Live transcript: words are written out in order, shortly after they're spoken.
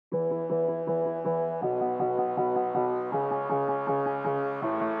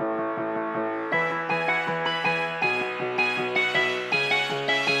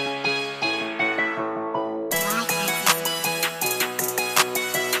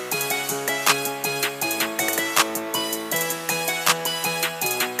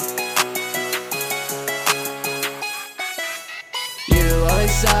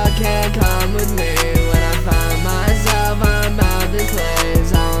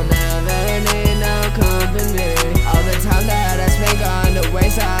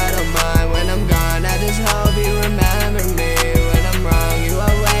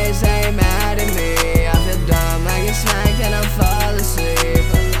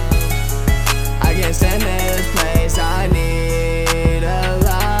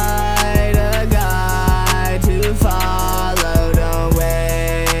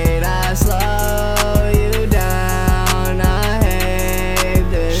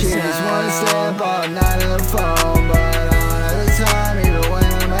up all night on the phone, but I don't have the time even when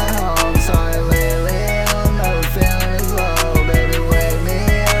I'm at home. Sorry lately, I'm never feeling as low. Baby, wake me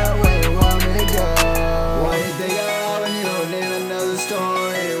up when you want me to go. Why you think I'm out when you don't need another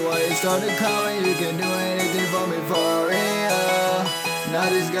story? Why you start to call when you can do anything for me for real?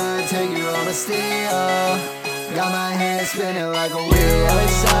 Nothing's gonna take you on a steal. Got my head spinning like a wheel. You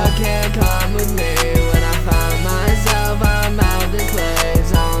always can't come with me when I find myself I'm out the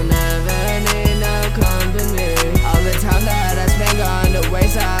place. I'll never need no company. All the time that I spend gone to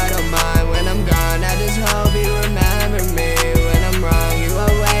waste, I don't mind. When I'm gone, I just hope you remember me. When I'm wrong, you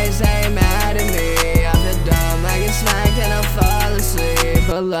always stay mad at me. I feel dumb, I get smacked and I fall asleep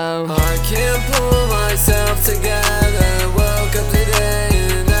alone. I can't pull myself together.